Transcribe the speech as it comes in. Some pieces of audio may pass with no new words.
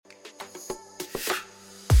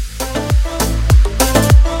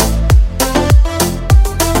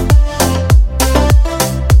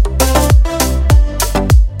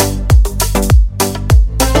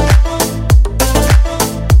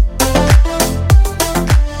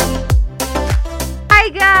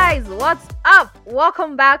what's up?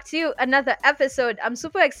 Welcome back to another episode. I'm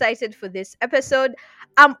super excited for this episode.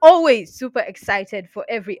 I'm always super excited for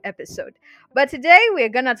every episode. But today we're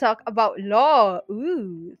gonna talk about law.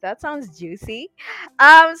 Ooh, that sounds juicy.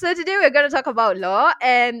 So today we're gonna talk about law,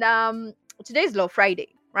 and today's Law Friday,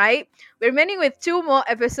 right? We're remaining with two more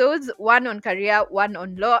episodes, one on career, one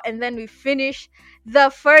on law, and then we finish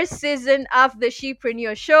the first season of the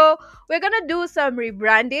Shepreneur Show. We're gonna do some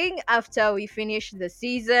rebranding after we finish the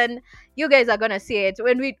season. You guys are gonna see it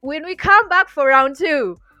when we come back for round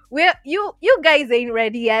two. You guys ain't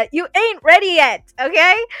ready yet. You ain't ready yet,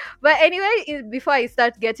 okay? But anyway, before I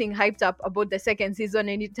start getting hyped up about the second season,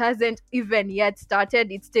 and it hasn't even yet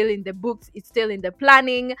started, it's still in the books, it's still in the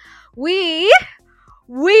planning. We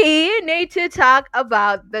need to talk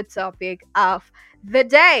about the topic of the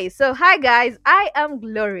day. So, hi guys, I am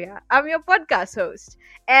Gloria. I'm your podcast host,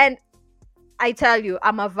 and I tell you,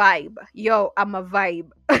 I'm a vibe. Yo, I'm a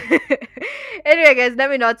vibe. Anyway, guys,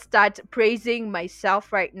 let me not start praising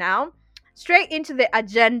myself right now. Straight into the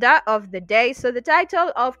agenda of the day. So, the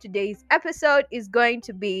title of today's episode is going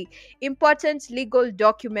to be Important Legal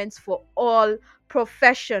Documents for All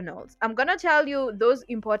Professionals. I'm going to tell you those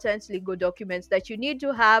important legal documents that you need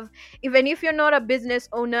to have, even if you're not a business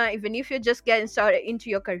owner, even if you're just getting started into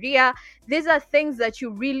your career. These are things that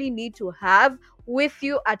you really need to have with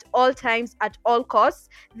you at all times, at all costs.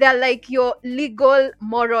 They're like your legal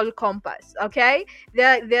moral compass. Okay,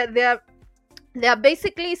 they're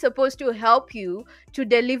basically supposed to help you to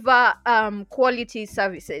deliver quality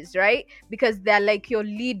services, right? Because they're like your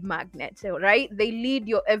lead magnets, right? They lead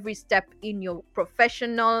your every step in your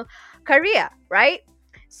professional career, right?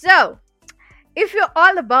 So if you're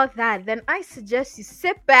all about that, then I suggest you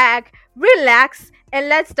sit back, relax, and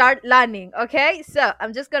let's start learning, okay? So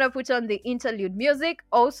I'm just gonna put on the interlude music.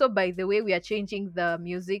 Also, by the way, we are changing the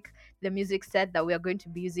music set that we are going to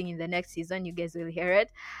be using in the next season. You guys will hear it.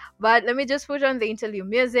 But let me just put on the interlude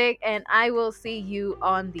music, and I will see you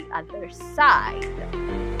on the other side.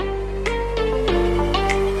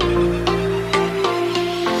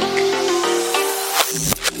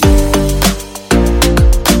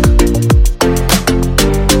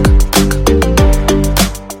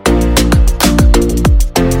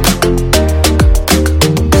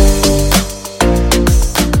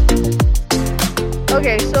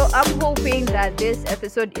 Okay, so I'm hoping that this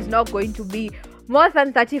episode is not going to be more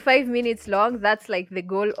than 35 minutes long. That's like the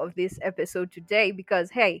goal of this episode today because,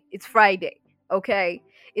 hey, it's Friday, okay?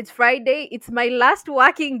 It's Friday, it's my last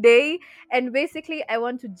working day, and basically, I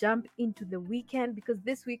want to jump into the weekend because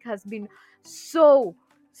this week has been so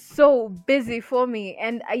busy for me,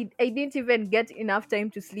 and I didn't even get enough time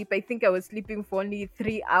to sleep. I think I was sleeping for only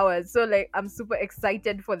 3 hours. So like I'm super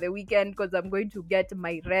excited for the weekend because I'm going to get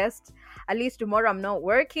my rest. At least tomorrow I'm not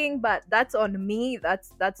working, but that's on me.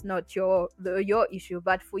 That's not your issue.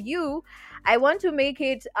 But for you, I want to make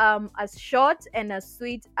it as short and as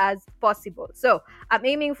sweet as possible. So I'm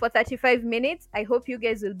aiming for 35 minutes. I hope you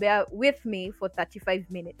guys will bear with me for 35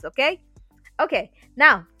 minutes, okay? Okay,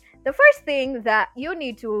 now the first thing that you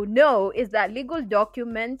need to know is that legal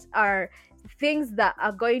documents are things that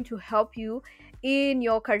are going to help you in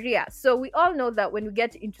your career. So we all know that when we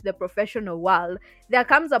get into the professional world, there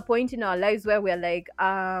comes a point in our lives where we're like,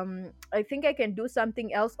 I think I can do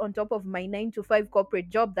something else on top of my 9 to 5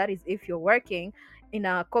 corporate job. That is if you're working in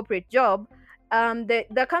a corporate job.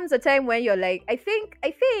 There comes a time when you're like, I think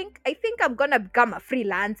I'm gonna become a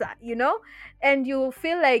freelancer, and you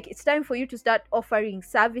feel like it's time for you to start offering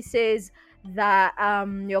services that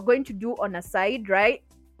you're going to do on a side, right?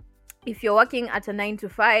 If you're working at a 9 to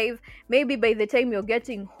 5, maybe by the time you're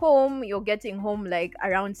getting home like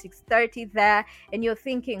around 6:30 there, and you're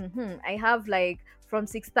thinking, I have like from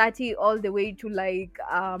 6:30 all the way to like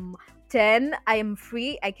 10. I am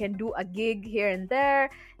free. I can do a gig here and there,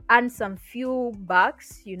 earn some few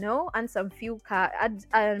bucks, and some few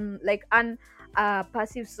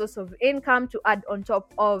passive source of income to add on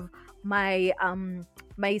top of my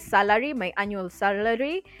my salary, my annual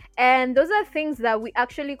salary. And those are things that we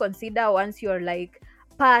actually consider once you're like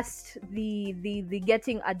past the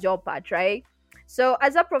getting a job part, right? So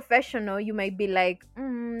as a professional, you might be like,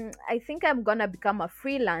 I think I'm gonna become a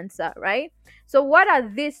freelancer, right? So what are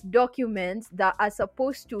these documents that are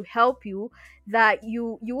supposed to help you that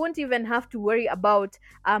you won't even have to worry about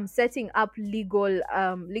setting up legal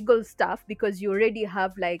stuff, because you already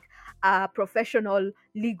have like a professional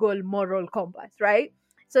legal moral compass, right?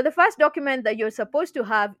 So the first document that you're supposed to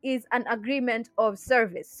have is an agreement of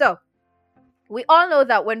service. So we all know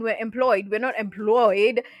that when we're employed, we're not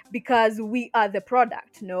employed because we are the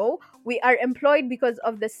product. No, we are employed because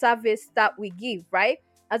of the service that we give, right?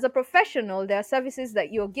 as a professional, there are services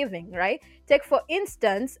that you're giving, right? Take, for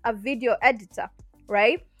instance, a video editor,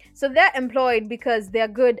 right? So they're employed because they're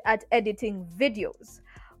good at editing videos.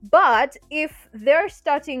 But if they're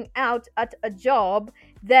starting out at a job,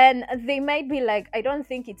 then they might be like, I don't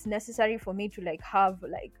think it's necessary for me to like have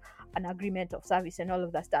like an agreement of service and all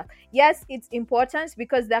of that stuff. Yes, it's important,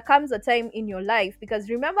 because there comes a time in your life, because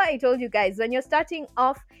remember I told you guys, when you're starting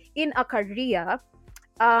off in a career,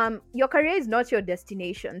 your career is not your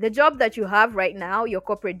destination. The job that you have right now, your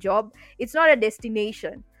corporate job, it's not a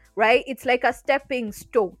destination, right? It's like a stepping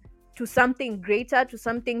stone to something greater, to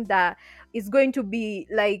something that is going to be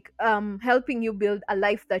like helping you build a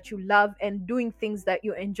life that you love and doing things that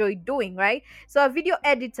you enjoy doing, right? So a video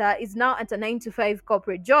editor is now at a 9 to 5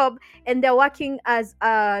 corporate job, and they're working as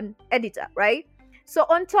an editor, right? So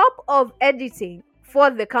on top of editing for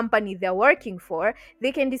the company they're working for,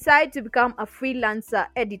 they can decide to become a freelancer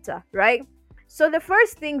editor, right? So the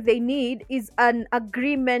first thing they need is an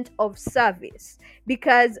agreement of service,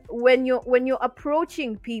 because when you're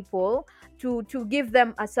approaching people to give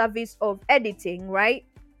them a service of editing, right?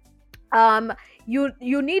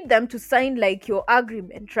 You need them to sign like your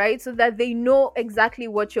agreement, right? So that they know exactly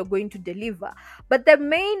what you're going to deliver. But the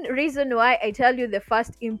main reason why I tell you the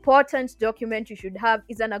first important document you should have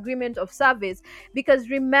is an agreement of service, because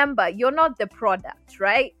remember, you're not the product,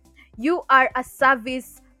 right? You are a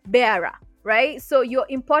service bearer, right? So you're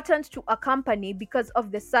important to a company because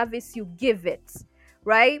of the service you give it,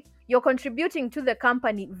 right? You're contributing to the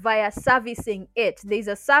company via servicing it. There's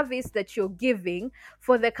a service that you're giving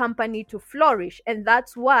for the company to flourish. And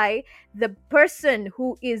that's why the person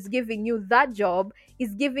who is giving you that job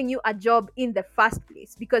is giving you a job in the first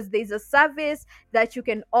place, because there's a service that you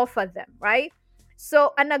can offer them, right?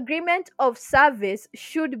 So an agreement of service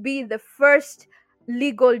should be the first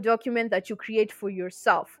legal document that you create for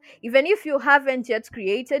yourself. Even if you haven't yet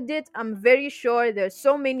created it, I'm very sure there's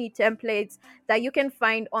so many templates that you can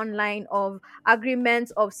find online of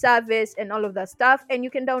agreements of service and all of that stuff, and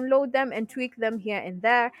you can download them and tweak them here and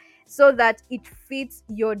there so that it fits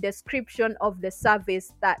your description of the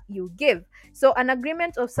service that you give. So an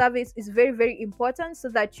agreement of service is very, very important, so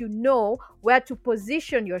that you know where to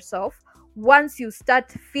position yourself once you start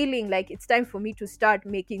feeling like it's time for me to start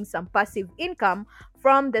making some passive income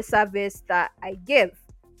from the service that I give,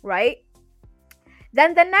 right?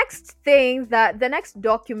 Then the next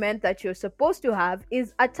document that you're supposed to have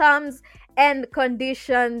is a terms and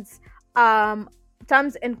conditions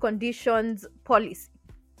policy,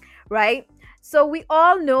 right? So we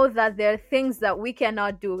all know that there are things that we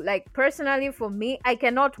cannot do. Like personally for me, I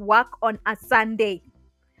cannot work on a Sunday.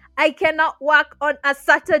 I cannot work on a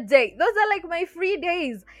Saturday. Those are like my free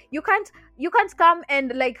days. You can't come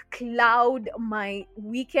and like cloud my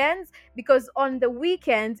weekends, because on the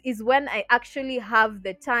weekends is when I actually have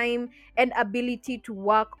the time and ability to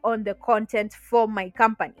work on the content for my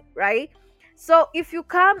company, right? So if you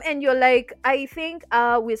come and you're like, I think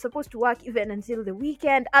we're supposed to work even until the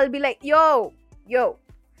weekend, I'll be like, yo,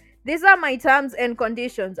 these are my terms and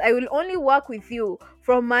conditions. I will only work with you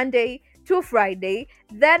from Monday to Friday.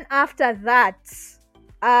 Then after that,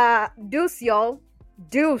 deuce, y'all.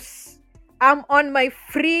 Deuce. I'm on my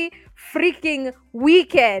free freaking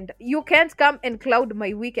weekend. You can't come and cloud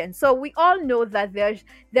my weekend. So we all know that there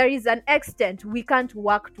is an extent we can't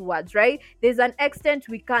work towards, right? There's an extent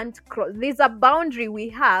we can't cross. There's a boundary we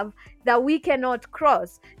have that we cannot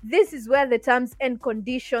cross. This is where the terms and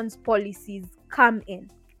conditions policies come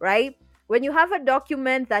in, right? When you have a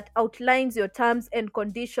document that outlines your terms and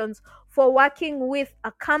conditions for working with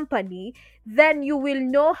a company, then you will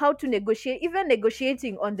know how to negotiate, even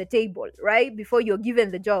negotiating on the table, right? Before you're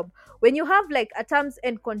given the job. When you have like a terms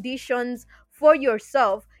and conditions for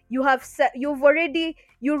yourself, you have already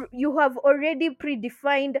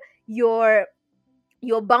predefined your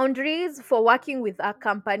boundaries for working with a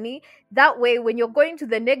company. That way, when you're going to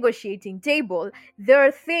the negotiating table, there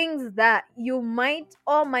are things that you might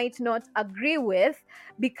or might not agree with,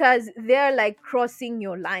 because they're like crossing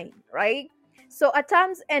your line, right? So a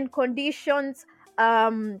terms and conditions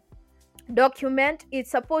document is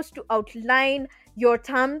supposed to outline your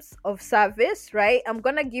terms of service, right? I'm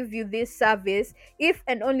gonna give you this service if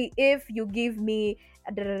and only if you give me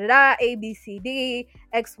ABCD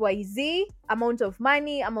XYZ amount of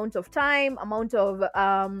money, amount of time, amount of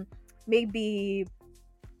maybe,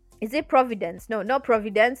 is it Providence? No, not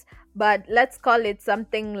Providence, but let's call it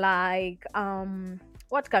something like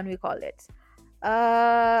what can we call it?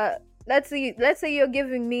 Let's say you're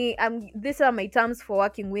giving me these are my terms for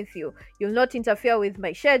working with you. You'll not interfere with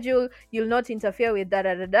my schedule, you'll not interfere with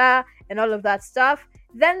and all of that stuff.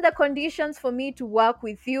 then the conditions for me to work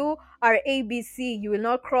with you are ABC. You will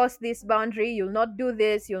not cross this boundary, you'll not do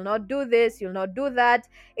this, you'll not do this, you'll not do that,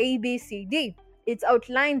 ABCD. It's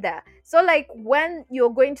outlined there. So like when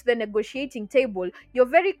you're going to the negotiating table, you're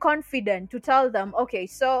very confident to tell them, okay,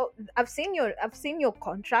 so I've seen your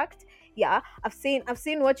contract. Yeah, I've seen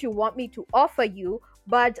what you want me to offer you,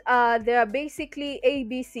 but there are basically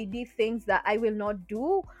ABCD things that I will not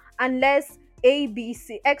do unless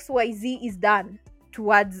XYZ is done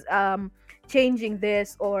towards changing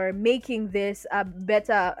this or making this a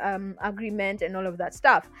better agreement and all of that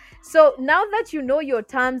stuff. So now that you know your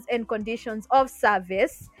terms and conditions of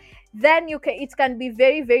service, then it can be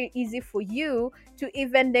very very easy for you to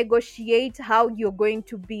even negotiate how you're going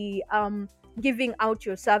to be giving out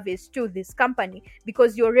your service to this company,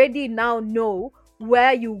 because you already now know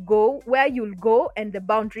where you'll go, and the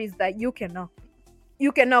boundaries that you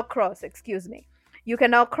cannot cross, excuse me, you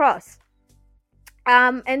cannot cross.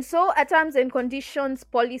 And so a terms and conditions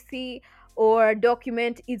policy or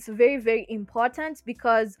document is very very important,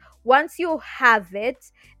 because once you have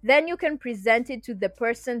it, then you can present it to the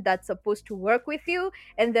person that's supposed to work with you,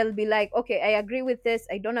 and they'll be like, okay, I agree with this,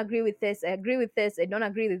 I don't agree with this, I agree with this, I don't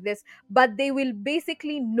agree with this. But they will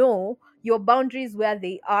basically know your boundaries, where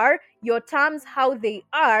they are, your terms how they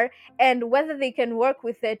are, and whether they can work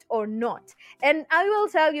with it or not. And I will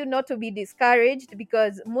tell you not to be discouraged,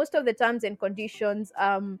 because most of the terms and conditions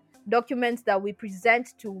documents that we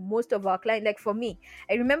present to most of our clients, like for me,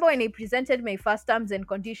 I remember when I presented my first terms and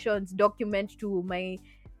conditions document to my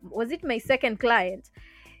second client.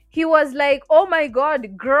 He was like, oh my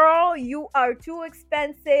god, girl, you are too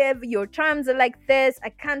expensive, your terms are like this, I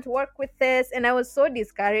can't work with this. And I was so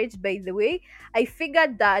discouraged. By the way, I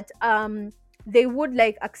figured that they would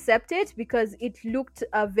like accept it because it looked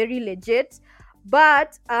very legit.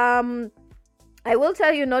 But I will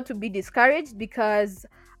tell you not to be discouraged, because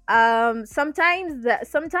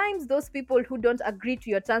sometimes those people who don't agree to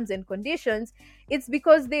your terms and conditions, it's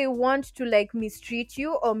because they want to like mistreat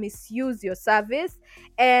you or misuse your service,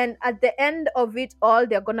 and at the end of it all,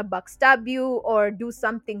 they're gonna backstab you or do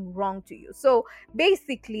something wrong to you. So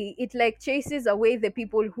basically it like chases away the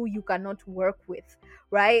people who you cannot work with,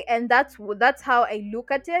 right? And that's how I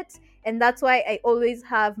look at it, and that's why I always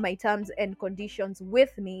have my terms and conditions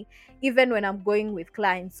with me, even when I'm going with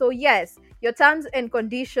clients. So yes, your terms and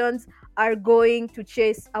conditions are going to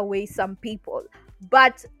chase away some people,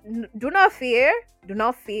 but do not fear. Do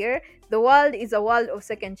not fear. The world is a world of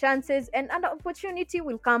second chances, and an opportunity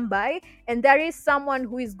will come by, and there is someone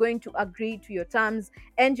who is going to agree to your terms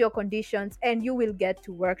and your conditions, and you will get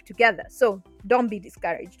to work together. So don't be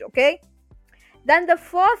discouraged, okay? Then the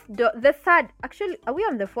third, actually, are we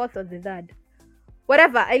on the fourth or the third?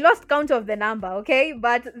 Whatever, I lost count of the number, okay?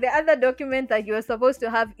 But the other document that you're supposed to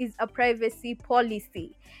have is a privacy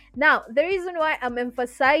policy. Now, the reason why I'm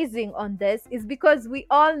emphasizing on this is because we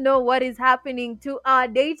all know what is happening to our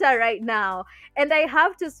data right now. And I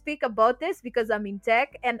have to speak about this because I'm in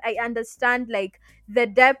tech and I understand like the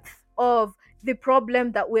depth of the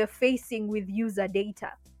problem that we're facing with user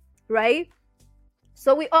data, right?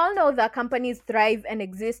 So we all know that companies thrive and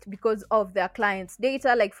exist because of their clients'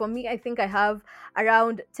 data. Like for me, I think I have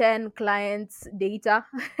around 10 clients' data.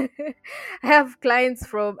 I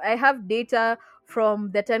have data from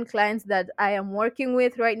the 10 clients that I am working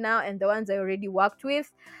with right now and the ones I already worked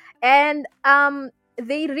with. And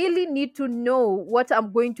they really need to know what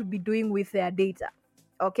I'm going to be doing with their data.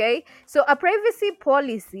 Okay? So a privacy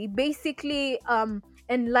policy basically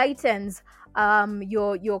enlightens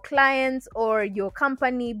your clients or your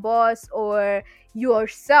company boss or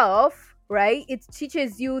yourself, right? It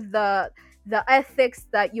teaches you the ethics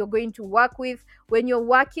that you're going to work with when you're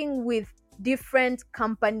working with different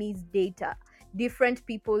companies' data, different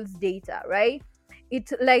people's data, right?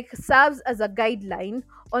 It like serves as a guideline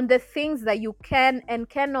on the things that you can and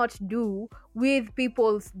cannot do with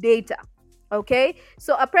people's data. Okay,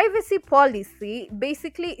 so a privacy policy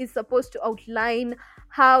basically is supposed to outline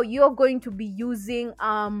how you're going to be using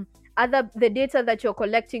the data that you're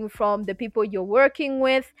collecting from the people you're working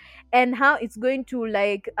with, and how it's going to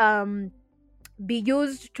like be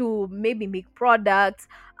used to maybe make products,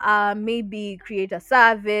 maybe create a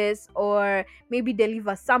service, or maybe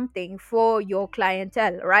deliver something for your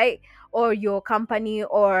clientele, right? Or your company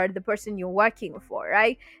or the person you're working for,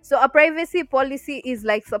 right? So a privacy policy is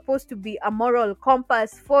like supposed to be a moral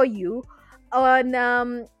compass for you on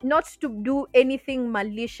not to do anything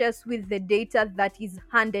malicious with the data that is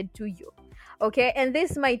handed to you. Okay, and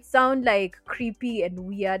this might sound like creepy and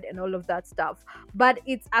weird and all of that stuff, but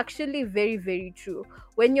it's actually very very true.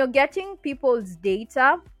 When you're getting people's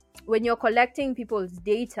data, when you're collecting people's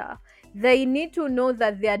data, They need to know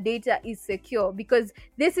that their data is secure, because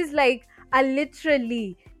this is like a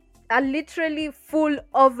literally full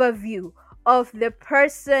overview of the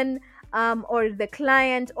person, or the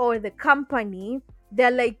client or the company.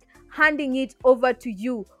 They're like handing it over to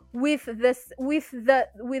you with this with the,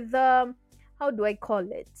 how do I call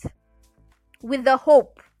it, with the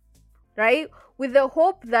hope, right? With the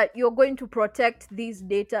hope that you're going to protect these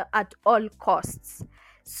data at all costs.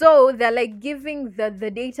 So they're like giving the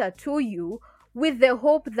data to you with the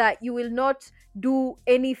hope that you will not do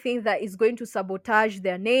anything that is going to sabotage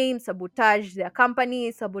their name, sabotage their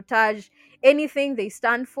company, sabotage anything they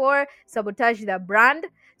stand for, sabotage their brand.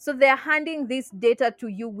 So they're handing this data to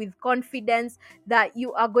you with confidence that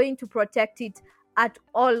you are going to protect it at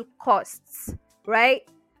all costs, right?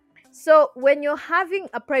 So, when you're having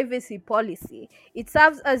a privacy policy, it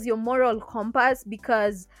serves as your moral compass,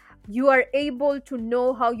 because you are able to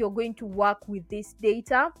know how you're going to work with this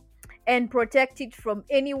data and protect it from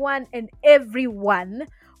anyone and everyone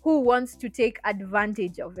who wants to take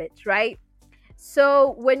advantage of it, right?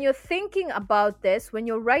 So, when you're thinking about this, when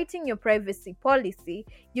you're writing your privacy policy,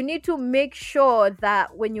 you need to make sure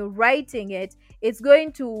that when you're writing it, it's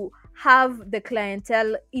going to have the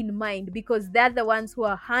clientele in mind, because they're the ones who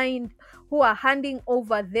are handing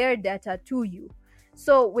over their data to you.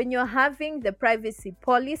 So, when you're having the privacy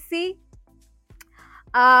policy,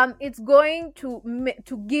 it's going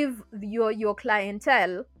to give your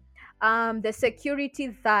clientele the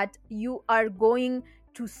security that you are going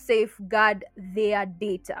to safeguard their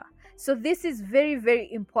data. So this is very,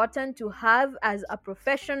 very important to have as a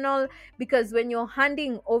professional, because when you're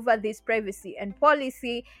handing over this privacy and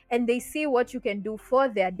policy and they see what you can do for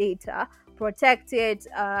their data, protect it,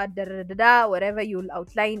 whatever you'll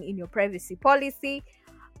outline in your privacy policy,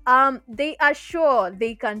 they are sure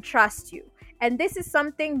they can trust you. And this is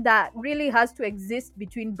something that really has to exist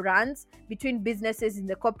between brands, between businesses in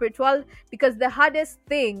the corporate world, because the hardest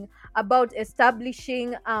thing about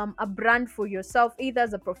establishing a brand for yourself, either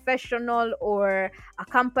as a professional or a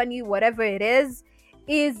company, whatever it is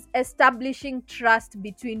establishing trust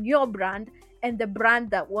between your brand and the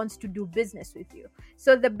brand that wants to do business with you.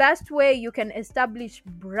 So the best way you can establish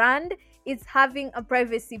brand is having a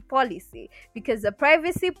privacy policy, because the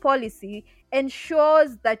privacy policy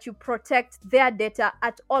ensures that you protect their data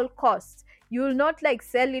at all costs. You will not like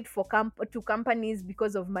sell it to companies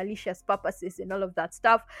because of malicious purposes and all of that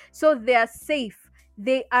stuff. So they are safe.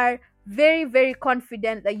 They are very, very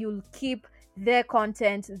confident that you'll keep their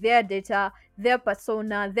content, their data, their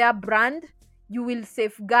persona, their brand. You will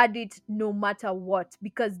safeguard it no matter what,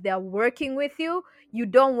 because they're working with you. You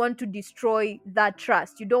don't want to destroy that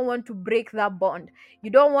trust. You don't want to break that bond.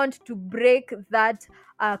 You don't want to break that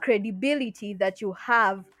credibility that you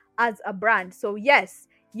have as a brand. So, yes,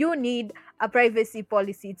 you need a privacy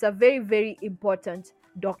policy. It's a very, very important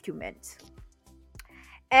document.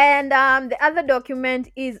 And the other document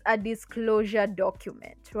is a disclosure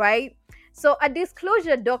document, right? So, a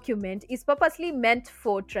disclosure document is purposely meant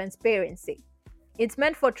for transparency. It's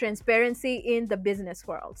meant for transparency in the business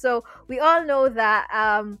world. So we all know that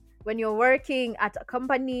when you're working at a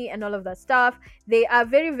company and all of that stuff, they are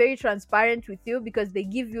very, very transparent with you, because they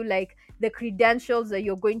give you like the credentials that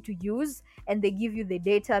you're going to use, and they give you the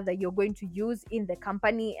data that you're going to use in the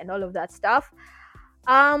company and all of that stuff.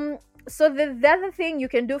 So the other thing you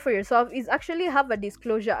can do for yourself is actually have a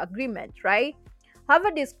disclosure agreement, right? Have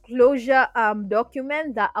a disclosure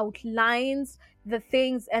document that outlines the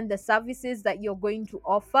things and the services that you're going to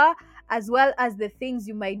offer, as well as the things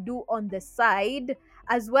you might do on the side,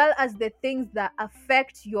 as well as the things that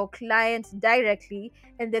affect your client directly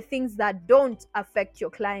and the things that don't affect your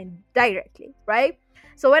client directly, right?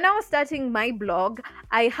 So when I was starting my blog,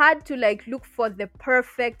 I had to like look for the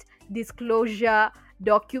perfect disclosure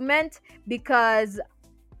document, because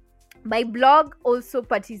my blog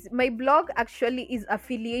actually is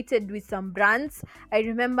affiliated with some brands. I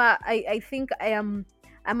remember I think I'm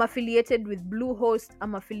affiliated with Bluehost,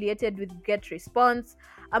 I'm affiliated with GetResponse,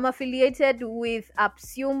 I'm affiliated with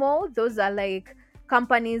AppSumo. Those are like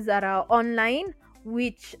companies that are online,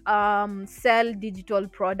 which sell digital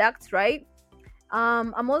products, right?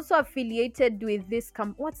 I'm also affiliated with this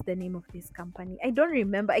what's the name of this company? I don't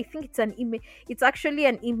remember. I think it's an email. It's actually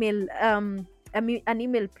an email an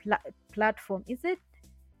email platform. Is it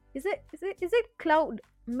Cloud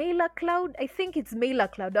Mailer Cloud? I think it's Mailer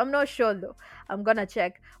Cloud. I'm not sure though. I'm gonna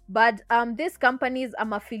check. But these companies,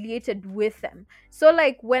 I'm affiliated with them. So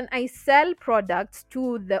like when I sell products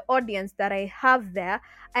to the audience that I have there,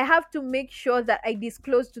 I have to make sure that I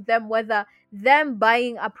disclose to them whether them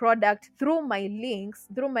buying a product through my links,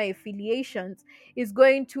 through my affiliations, is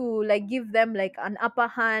going to like give them like an upper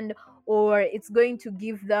hand, or it's going to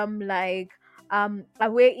give them like a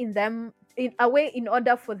way in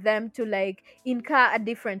order for them to like incur a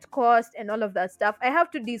different cost and all of that stuff. I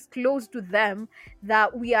have to disclose to them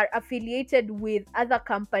that we are affiliated with other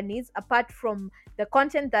companies. Apart from the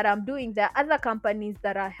content that I'm doing, there are other companies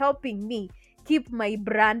that are helping me keep my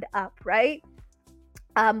brand up, right?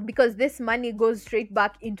 Because this money goes straight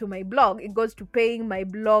back into my blog. It goes to paying my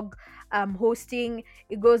blog hosting.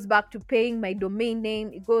 It goes back to paying my domain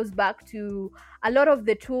name. It goes back to a lot of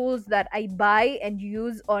the tools that I buy and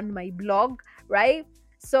use on my blog, right?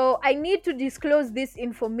 So I need to disclose this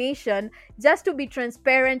information just to be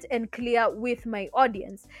transparent and clear with my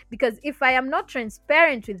audience. Because if I am not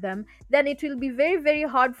transparent with them, then it will be very, very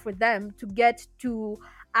hard for them to get to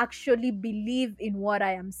actually believe in what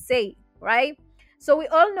I am saying, right? So we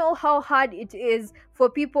all know how hard it is for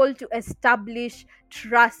people to establish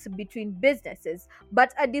trust between businesses,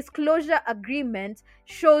 but a disclosure agreement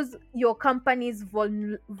shows your company's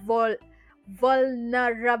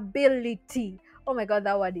vulnerability. Oh my god,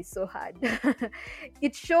 that word is so hard.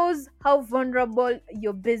 It shows how vulnerable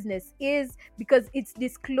your business is because it's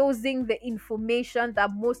disclosing the information that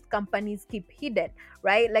most companies keep hidden,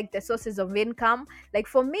 right? Like the sources of income. Like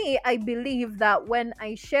for me, I believe that when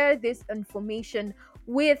I share this information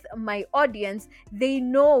with my audience, they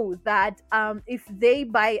know that if they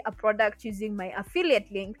buy a product using my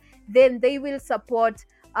affiliate link, then they will support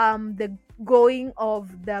the going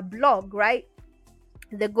of the blog, right?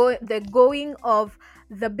 The going of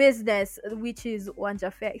the business, which is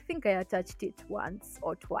Wanja Fair. I think I attached it once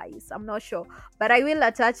or twice, I'm not sure, but I will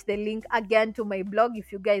attach the link again to my blog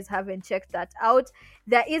if you guys haven't checked that out.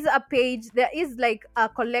 There is a page, there is like a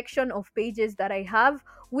collection of pages that I have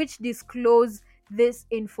which disclose this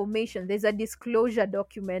information. There's a disclosure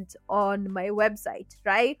document on my website,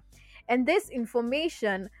 right? And this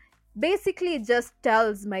information basically just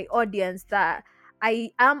tells my audience that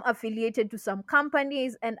I am affiliated to some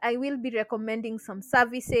companies and I will be recommending some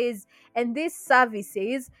services. And these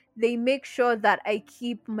services, they make sure that I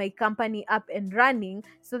keep my company up and running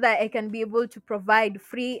so that I can be able to provide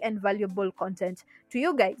free and valuable content to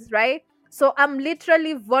you guys, right? So I'm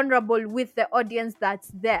literally vulnerable with the audience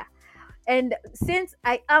that's there. And since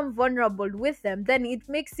I am vulnerable with them, then it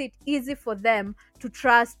makes it easy for them to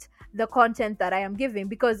trust the content that I am giving,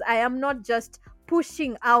 because I am not just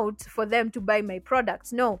pushing out for them to buy my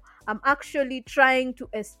products. No, I'm actually trying to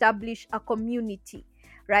establish a community,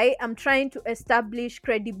 right? I'm trying to establish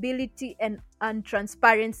credibility and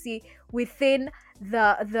transparency within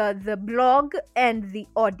the blog and the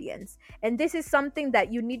audience. And this is something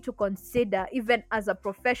that you need to consider even as a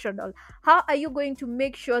professional. How are you going to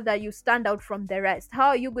make sure that you stand out from the rest? How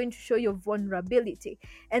are you going to show your vulnerability?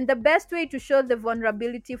 And the best way to show the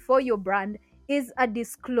vulnerability for your brand is a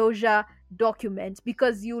disclosure document,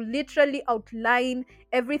 because you literally outline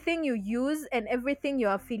everything you use and everything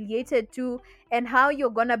you're affiliated to and how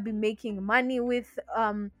you're gonna be making money with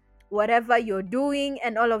whatever you're doing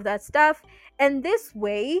and all of that stuff. And this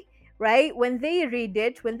way, right, when they read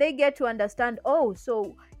it, when they get to understand, oh,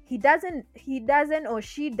 so he doesn't or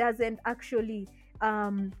she doesn't actually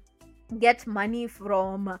get money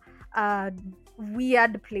from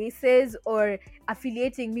weird places or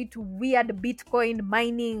affiliating me to weird Bitcoin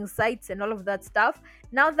mining sites and all of that stuff.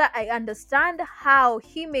 Now that I understand how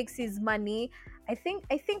he makes his money, I think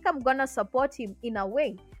I'm gonna support him in a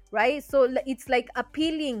way, right? So it's like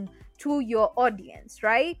appealing to your audience,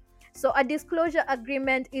 right? So a disclosure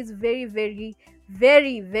agreement is very, very,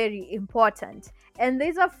 very, very important. And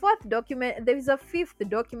there's a fifth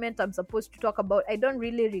document I'm supposed to talk about. I don't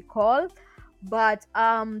really recall, but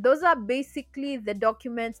those are basically the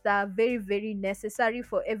documents that are very, very necessary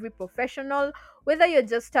for every professional, whether you're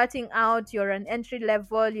just starting out, you're an entry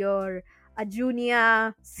level, you're a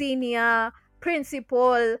junior, senior,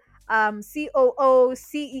 principal, COO,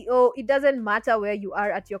 CEO. It doesn't matter where you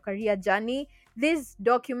are at your career journey. These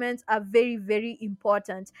documents are very, very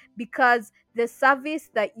important, because the service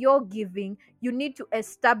that you're giving, you need to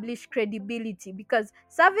establish credibility, because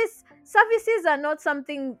services are not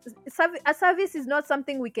something. A service is not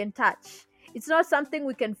something we can touch. It's not something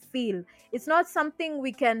we can feel. It's not something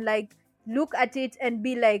we can like look at it and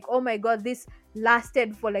be like, oh my god, this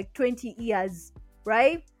lasted for like 20 years,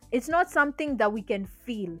 right? It's not something that we can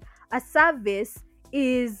feel. A service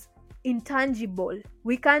is intangible.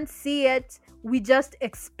 We can't see it, we just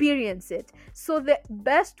experience it. So the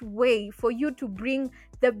best way for you to bring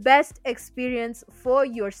the best experience for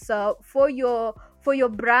yourself, for your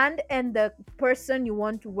brand and the person you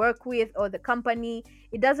want to work with or the company,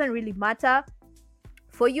 it doesn't really matter,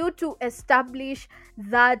 for you to establish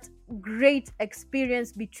that great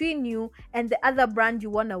experience between you and the other brand you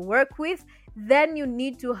want to work with, then you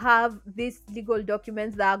need to have these legal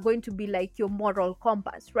documents that are going to be like your moral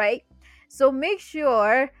compass, right? So make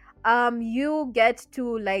sure you get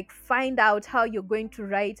to like find out how you're going to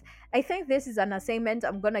write. I think this is an assignment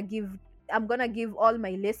I'm gonna give all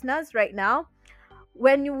my listeners right now.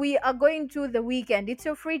 When we are going to the weekend, it's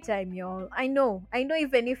your free time, y'all. I know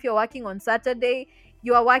even if you're working on Saturday,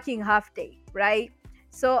 you are working half day, right?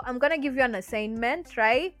 So I'm gonna give you an assignment,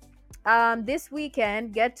 right? This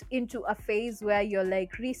weekend, get into a phase where you're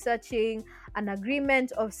like researching an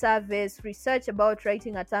agreement of service, research about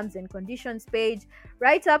writing a terms and conditions page,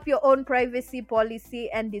 write up your own privacy policy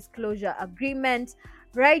and disclosure agreement,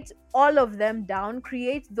 write all of them down,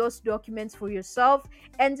 create those documents for yourself,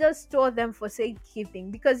 and just store them for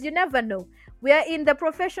safekeeping, because you never know. We are in the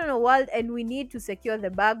professional world and we need to secure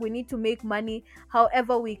the bag, we need to make money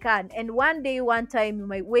however we can. And one day, one time, you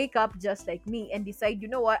might wake up just like me and decide, you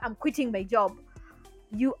know what, I'm quitting my job.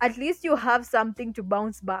 You at least you have something to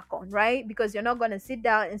bounce back on, right? Because you're not going to sit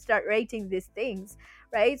down and start writing these things,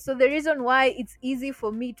 right? So the reason why it's easy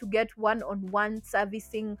for me to get one-on-one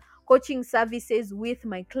servicing coaching services with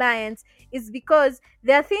my clients is because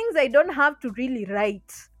there are things I don't have to really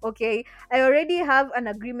write. Okay, I already have an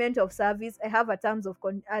agreement of service, I have a terms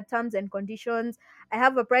and conditions, I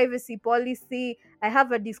have a privacy policy, I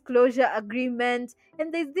have a disclosure agreement,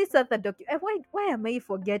 and there's this other document. Why am I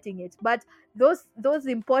forgetting it? But those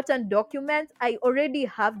important documents, I already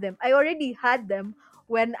have them, I already had them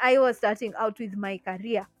when I was starting out with my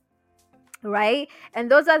career, right? And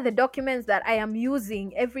those are the documents that I am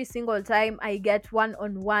using every single time I get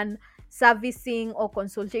one-on-one servicing or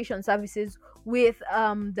consultation services with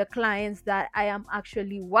the clients that I am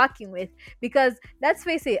actually working with. Because let's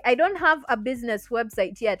face it, I don't have a business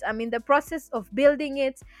website yet. I'm in the process of building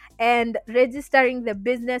it and registering the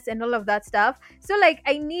business and all of that stuff. So like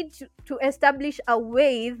I need to establish a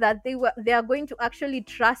way that they are going to actually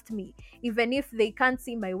trust me, even if they can't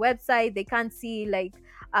see my website, they can't see like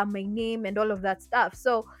my name and all of that stuff.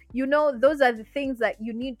 So those are the things that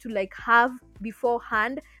you need to like have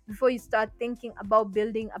beforehand, before you start thinking about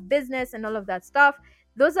building a business and all of that stuff.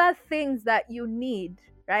 Those are things that you need,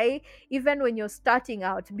 right? Even when you're starting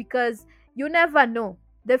out, because you never know.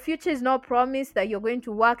 The future is not promised that you're going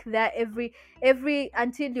to work there every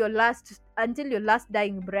until your last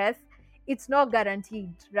dying breath. It's not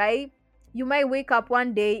guaranteed, right? You might wake up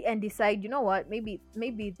one day and decide, you know what, maybe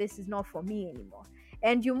this is not for me anymore,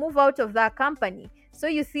 and you move out of that company. So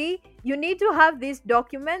you see, you need to have these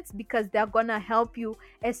documents because they're gonna help you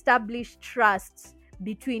establish trust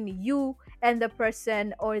between you and the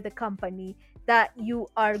person or the company that you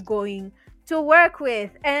are going to work with.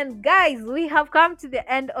 And guys, we have come to the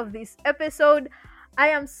end of this episode. I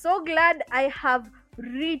am so glad is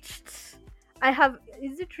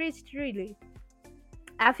it reached really?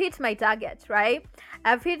 I've hit my target, right?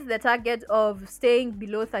 I've hit the target of staying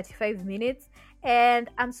below 35 minutes, and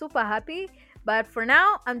I'm super happy. But for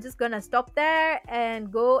now, I'm just gonna stop there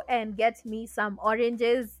and go and get me some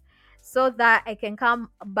oranges so that I can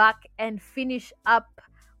come back and finish up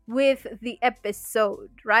with the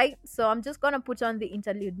episode, right? So I'm just gonna put on the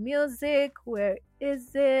interlude music. Where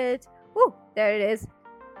is it? Oh, there it is.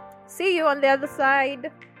 See you on the other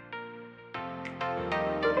side.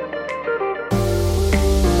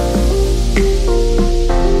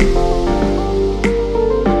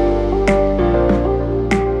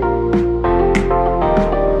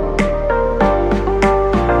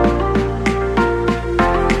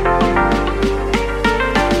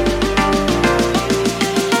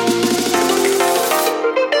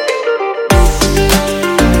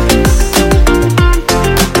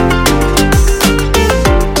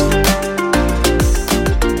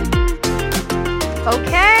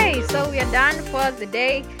 Okay, so we are done for the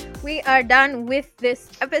day. We are done with this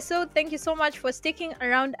episode. Thank you so much for sticking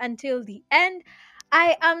around until the end.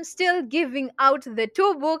 I am still giving out the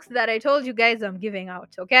 2 books that I told you guys I'm giving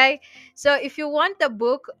out, okay? So if you want the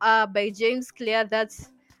book by James Clear,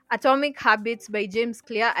 that's Atomic Habits by James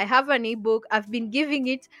Clear, I have an ebook. I've been giving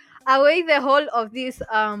it away the whole of this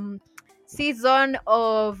season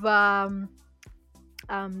of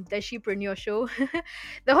the Shepreneur Show.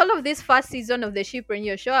 The whole of this first season of the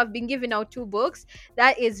Shepreneur Show, I've been giving out 2 books.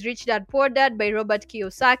 That is Rich Dad Poor Dad by Robert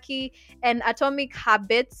Kiyosaki and Atomic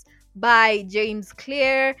Habits by James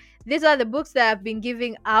Clear. These are the books that I've been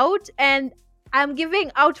giving out, and I'm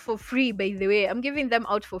giving out for free, by the way. I'm giving them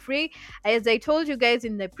out for free. As I told you guys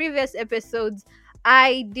in the previous episodes,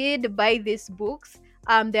 I did buy these books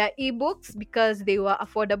their ebooks because they were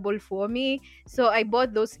affordable for me. So I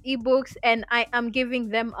bought those ebooks and I am giving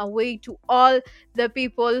them away to all the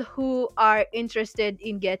people who are interested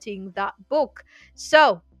in getting that book.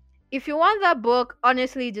 So if you want that book,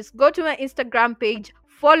 honestly, just go to my Instagram page,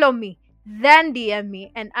 follow me, then DM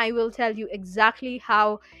me, and I will tell you exactly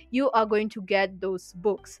how you are going to get those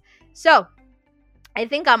books. So I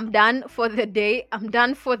think I'm done for the day. I'm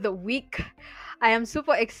done for the week. I am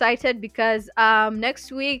super excited because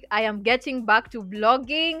next week I am getting back to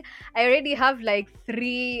blogging. I already have like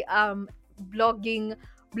 3 blogging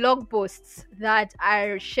blog posts that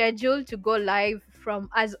are scheduled to go live from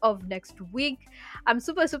as of next week. I'm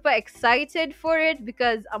super excited for it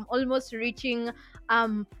because I'm almost reaching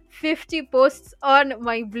 50 posts on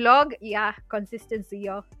my blog. Yeah, consistency,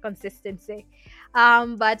 y'all. Consistency.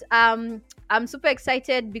 But I'm super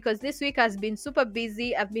excited because this week has been super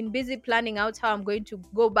busy. I've been busy planning out how I'm going to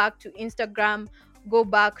go back to Instagram, go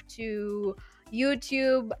back to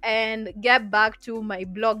YouTube, and get back to my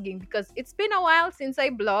blogging because it's been a while since I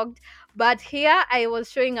blogged. But here I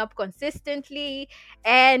was showing up consistently,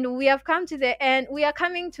 and we have come to the end. We are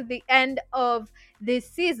coming to the end of this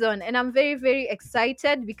season, and I'm very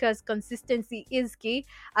excited because consistency is key.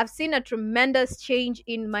 I've seen a tremendous change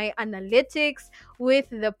in my analytics with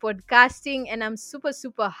the podcasting, and I'm super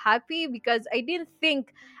happy because I didn't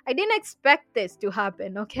expect this to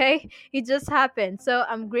happen. Okay, it just happened. So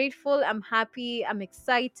I'm grateful, I'm happy, I'm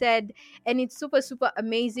excited, and it's super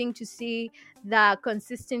amazing to see that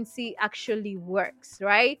consistency actually works,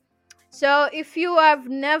 right? So if you have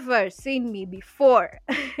never seen me before,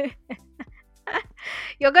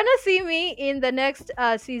 you're gonna see me in the next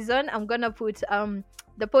season. I'm gonna put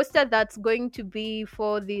the poster that's going to be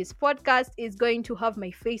for this podcast is going to have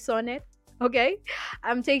my face on it. Okay,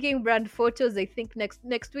 I'm taking brand photos. I think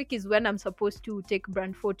next week is when I'm supposed to take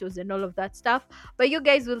brand photos and all of that stuff, but you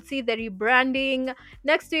guys will see the rebranding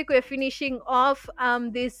next week. We're finishing off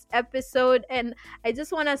this episode, and I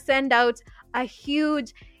just want to send out a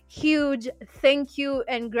huge thank you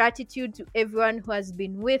and gratitude to everyone who has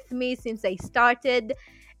been with me since I started.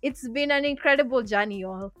 It's been an incredible journey,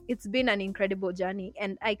 y'all. It's been an incredible journey,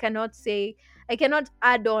 and I cannot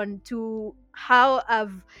add on to how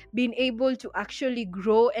I've been able to actually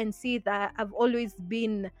grow and see that I've always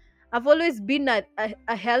been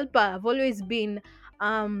a helper. I've always been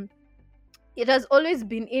it has always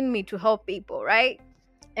been in me to help people, right?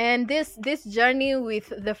 And this journey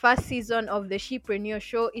with the first season of the Shepreneur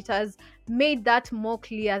Show, it has made that more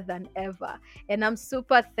clear than ever. And I'm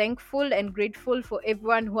super thankful and grateful for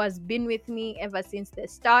everyone who has been with me ever since the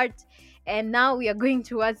start. And now we are going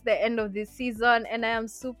towards the end of this season, and I am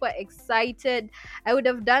super excited. I would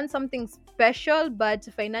have done something special, but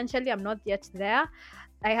financially I'm not yet there.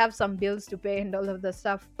 I have some bills to pay and all of the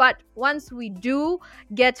stuff. But once we do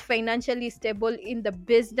get financially stable in the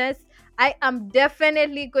business, I am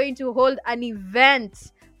definitely going to hold an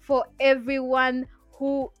event for everyone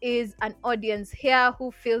who is an audience here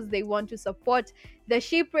who feels they want to support the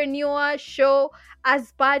Shepreneur Show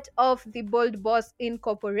as part of the Bold Boss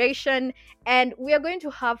Incorporation. And we are going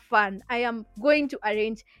to have fun. I am going to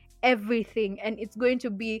arrange everything, and it's going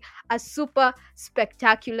to be a super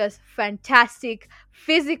spectacular, fantastic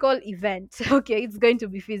physical event. Okay, it's going to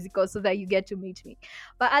be physical so that you get to meet me.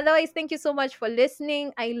 But otherwise, thank you so much for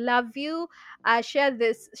listening. I love you. Share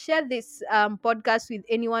this podcast with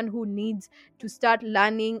anyone who needs to start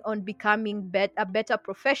learning on becoming a better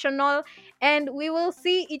professional. And we will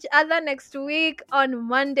see each other next week on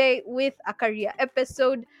Monday with a career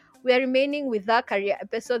episode. We are remaining with that career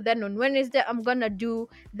episode. Then on Wednesday, I'm gonna do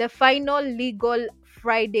the final Legal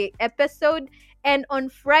Friday episode. And on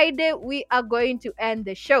Friday, we are going to end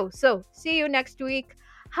the show. So see you next week.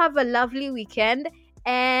 Have a lovely weekend.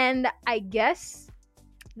 And I guess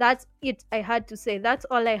that's it. That's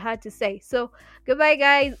all I had to say. So goodbye,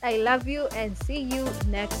 guys. I love you, and see you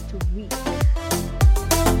next week.